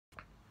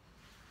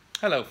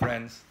Hello,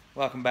 friends.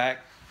 Welcome back.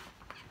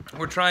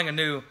 We're trying a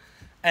new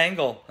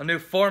angle, a new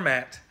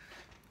format.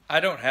 I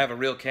don't have a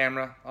real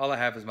camera. All I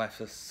have is my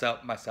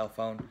cell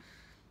phone.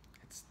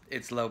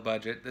 It's low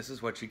budget. This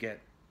is what you get.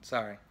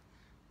 Sorry.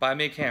 Buy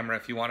me a camera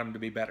if you want them to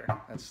be better.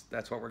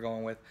 That's what we're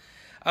going with.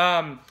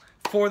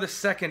 For the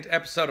second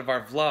episode of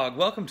our vlog,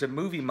 welcome to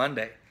Movie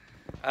Monday.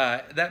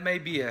 That may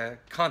be a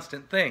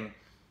constant thing,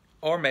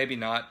 or maybe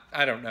not.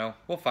 I don't know.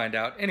 We'll find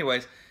out.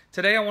 Anyways,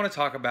 today I want to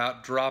talk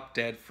about Drop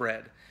Dead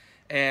Fred.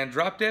 And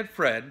Drop Dead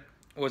Fred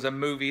was a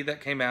movie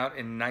that came out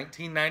in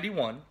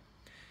 1991,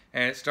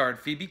 and it starred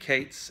Phoebe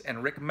Cates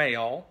and Rick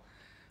Mayall.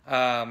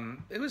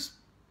 It was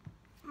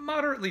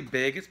moderately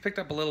big. It's picked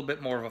up a little bit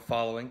more of a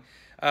following.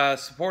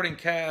 Supporting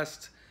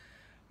cast: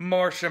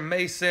 Marsha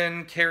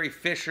Mason, Carrie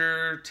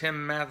Fisher,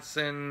 Tim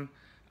Matheson,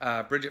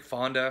 Bridget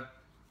Fonda.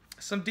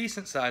 Some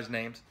decent-sized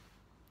names.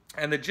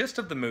 And the gist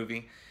of the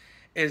movie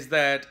is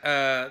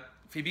that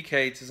Phoebe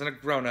Cates isn't a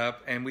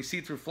grown-up, and we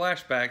see through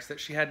flashbacks that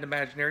she had an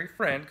imaginary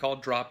friend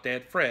called Drop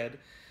Dead Fred,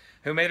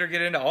 who made her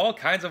get into all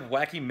kinds of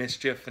wacky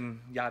mischief and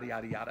yada,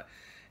 yada, yada.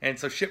 And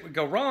so shit would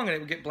go wrong, and it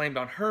would get blamed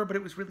on her, but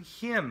it was really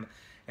him.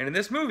 And in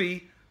this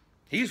movie,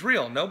 he's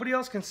real. Nobody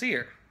else can see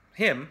her.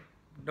 Him.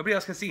 Nobody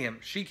else can see him.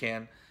 She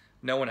can.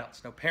 No one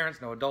else. No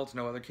parents, no adults,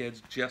 no other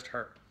kids, just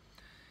her.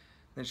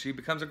 Then she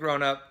becomes a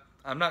grown-up.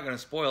 I'm not going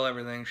to spoil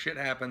everything. Shit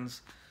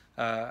happens.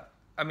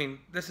 I mean,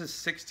 this is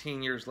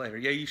 16 years later.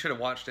 Yeah, you should have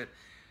watched it.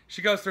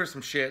 She goes through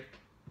some shit.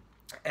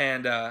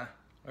 And, or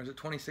is it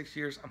 26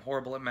 years? I'm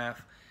horrible at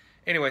math.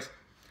 Anyways,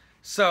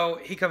 so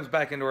he comes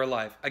back into her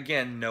life.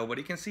 Again,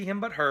 nobody can see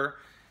him but her.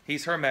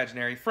 He's her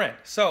imaginary friend.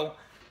 So,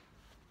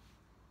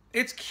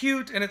 it's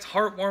cute and it's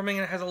heartwarming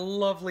and it has a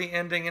lovely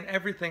ending and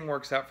everything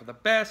works out for the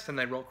best, and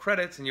they roll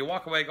credits and you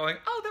walk away going,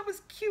 oh, that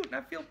was cute and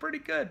I feel pretty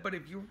good. But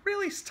if you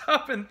really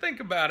stop and think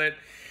about it,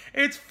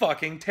 it's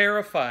fucking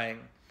terrifying.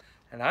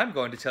 And I'm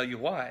going to tell you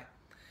why.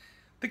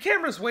 The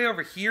camera's way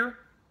over here,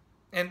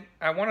 and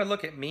I want to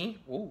look at me.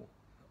 Ooh.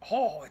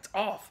 Oh, it's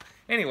off.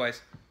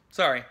 Anyways,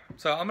 sorry.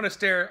 So I'm going to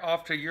stare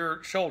off to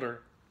your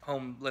shoulder,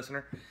 home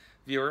listener,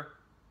 viewer.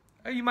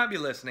 You might be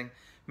listening.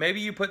 Maybe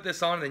you put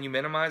this on and then you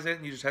minimize it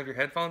and you just have your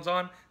headphones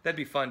on. That'd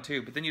be fun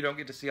too, but then you don't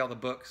get to see all the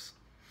books.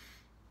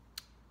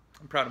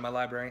 I'm proud of my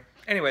library.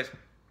 Anyways,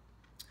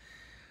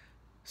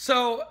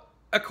 so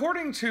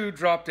according to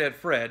Drop Dead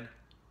Fred,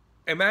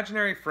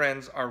 imaginary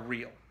friends are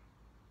real.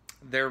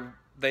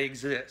 They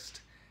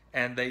exist,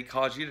 and they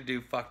cause you to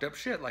do fucked up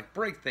shit like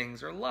break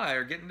things or lie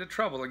or get into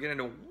trouble or get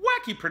into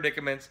wacky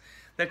predicaments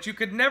that you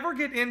could never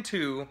get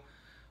into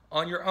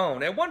on your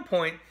own. At one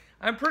point,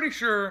 I'm pretty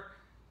sure,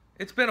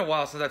 it's been a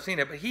while since I've seen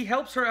it, but he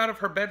helps her out of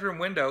her bedroom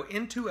window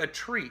into a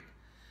tree.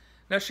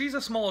 Now, she's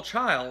a small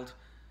child.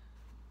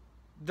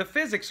 The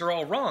physics are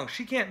all wrong.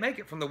 She can't make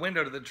it from the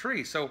window to the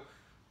tree. So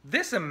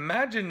this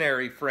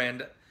imaginary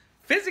friend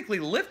physically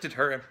lifted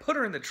her and put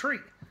her in the tree.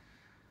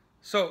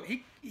 So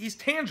he's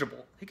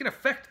tangible. He can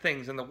affect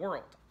things in the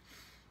world.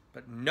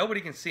 But nobody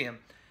can see him.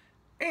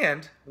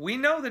 And we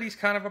know that he's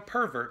kind of a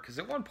pervert, because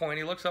at one point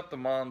he looks up the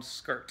mom's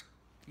skirt.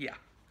 Yeah.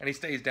 And he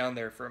stays down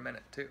there for a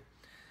minute, too.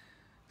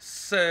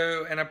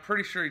 So, and I'm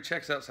pretty sure he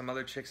checks out some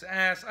other chick's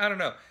ass. I don't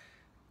know.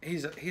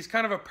 He's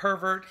kind of a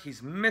pervert.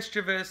 He's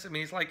mischievous. I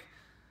mean, he's like,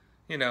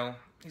 you know,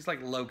 he's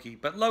like Loki.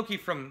 But Loki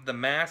from The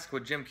Mask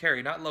with Jim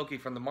Carrey, not Loki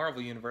from the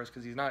Marvel Universe,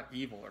 because he's not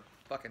evil or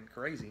fucking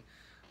crazy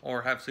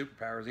or have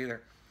superpowers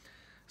either.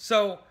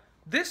 So,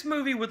 this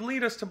movie would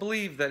lead us to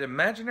believe that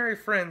imaginary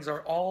friends are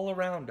all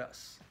around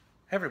us.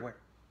 Everywhere.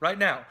 Right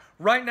now.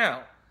 Right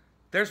now.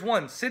 There's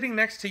one sitting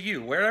next to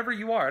you, wherever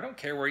you are. I don't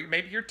care where you...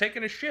 Maybe you're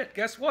taking a shit.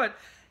 Guess what?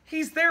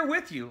 He's there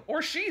with you.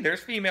 Or she.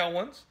 There's female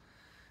ones.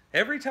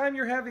 Every time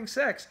you're having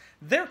sex,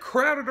 they're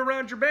crowded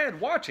around your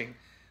bed, watching.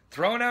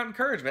 Throwing out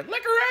encouragement.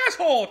 Lick her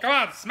asshole! Come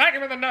on, smack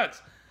him in the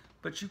nuts!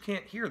 But you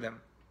can't hear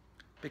them.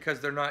 Because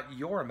they're not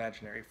your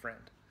imaginary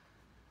friend.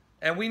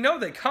 And we know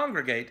they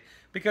congregate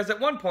because at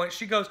one point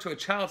she goes to a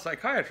child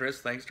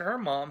psychiatrist thanks to her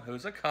mom,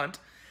 who's a cunt,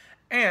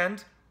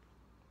 and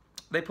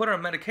they put her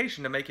on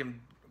medication to make him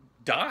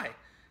die.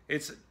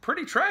 It's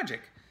pretty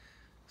tragic.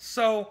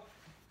 So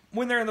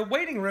when they're in the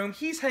waiting room,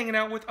 he's hanging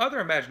out with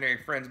other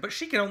imaginary friends, but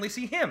she can only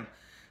see him.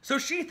 So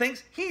she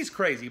thinks he's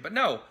crazy, but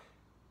no.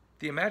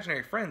 The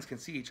imaginary friends can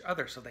see each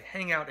other, so they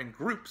hang out in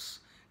groups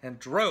and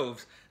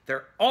droves.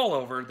 They're all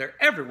over. They're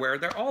everywhere.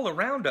 They're all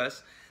around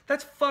us.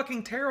 That's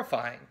fucking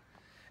terrifying.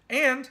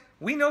 And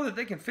we know that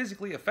they can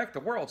physically affect the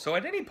world. So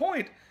at any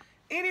point,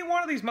 any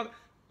one of these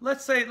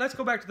let's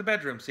go back to the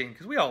bedroom scene,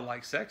 because we all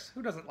like sex.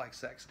 Who doesn't like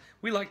sex?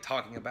 We like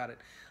talking about it.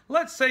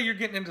 Let's say you're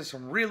getting into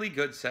some really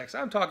good sex.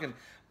 I'm talking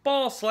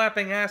ball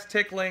slapping, ass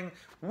tickling,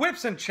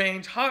 whips and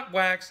chains, hot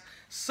wax,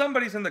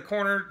 somebody's in the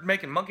corner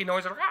making monkey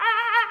noises,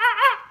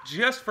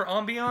 just for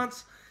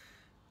ambiance.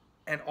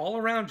 And all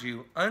around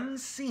you,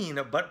 unseen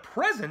but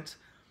present,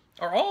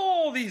 are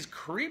all these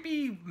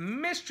creepy,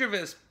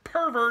 mischievous,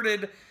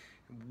 perverted,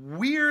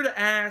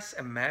 weird-ass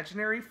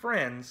imaginary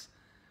friends.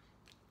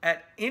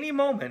 At any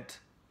moment,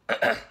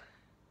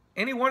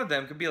 any one of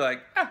them could be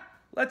like,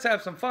 let's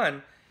have some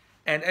fun.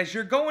 And as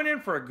you're going in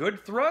for a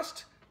good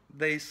thrust,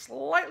 they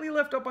slightly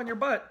lift up on your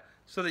butt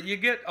so that you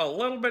get a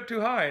little bit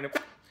too high and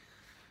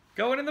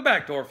going in the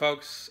back door,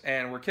 folks,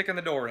 and we're kicking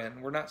the door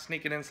in. We're not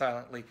sneaking in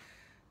silently.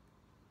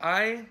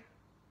 I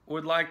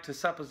would like to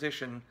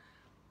supposition,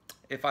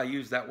 if I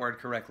use that word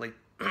correctly,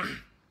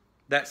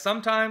 that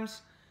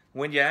sometimes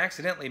when you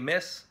accidentally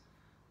miss,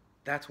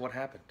 that's what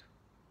happened.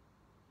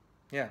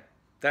 Yeah,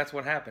 that's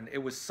what happened. It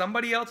was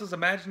somebody else's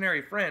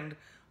imaginary friend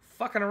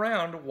fucking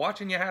around,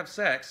 watching you have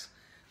sex,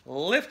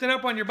 lifting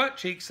up on your butt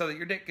cheeks so that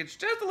your dick gets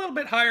just a little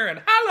bit higher,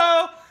 and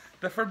hello,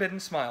 the forbidden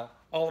smile,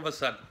 all of a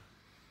sudden.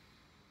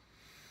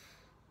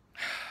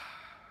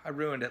 I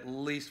ruined at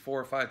least 4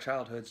 or 5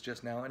 childhoods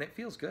just now, and it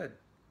feels good.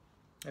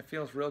 It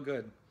feels real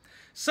good.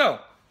 So,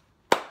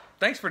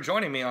 thanks for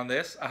joining me on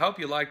this. I hope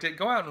you liked it.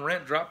 Go out and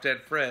rent Drop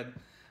Dead Fred.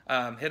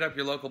 Hit up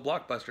your local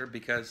Blockbuster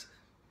because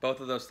both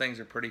of those things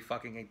are pretty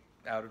fucking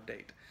out of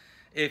date.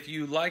 If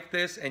you like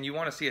this and you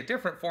want to see a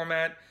different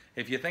format,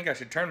 if you think I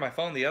should turn my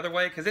phone the other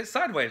way, because it's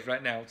sideways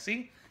right now.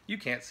 See? You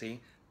can't see.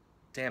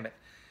 Damn it.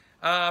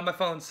 My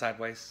phone's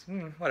sideways.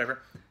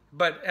 Whatever.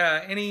 But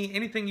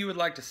anything you would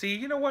like to see,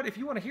 you know what? If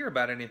you want to hear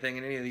about anything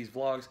in any of these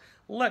vlogs,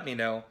 let me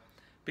know.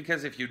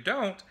 Because if you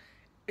don't,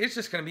 it's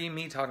just going to be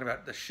me talking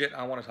about the shit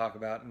I want to talk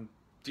about. And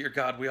dear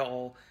God, we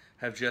all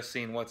have just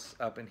seen what's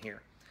up in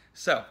here.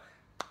 So,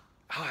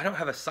 I don't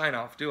have a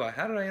sign-off, do I?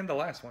 How did I end the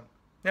last one?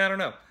 Yeah, I don't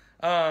know.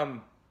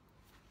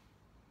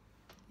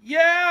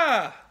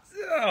 Yeah!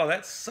 Oh,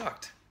 that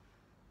sucked.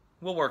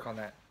 We'll work on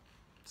that.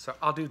 So,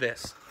 I'll do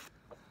this.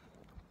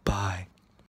 Bye.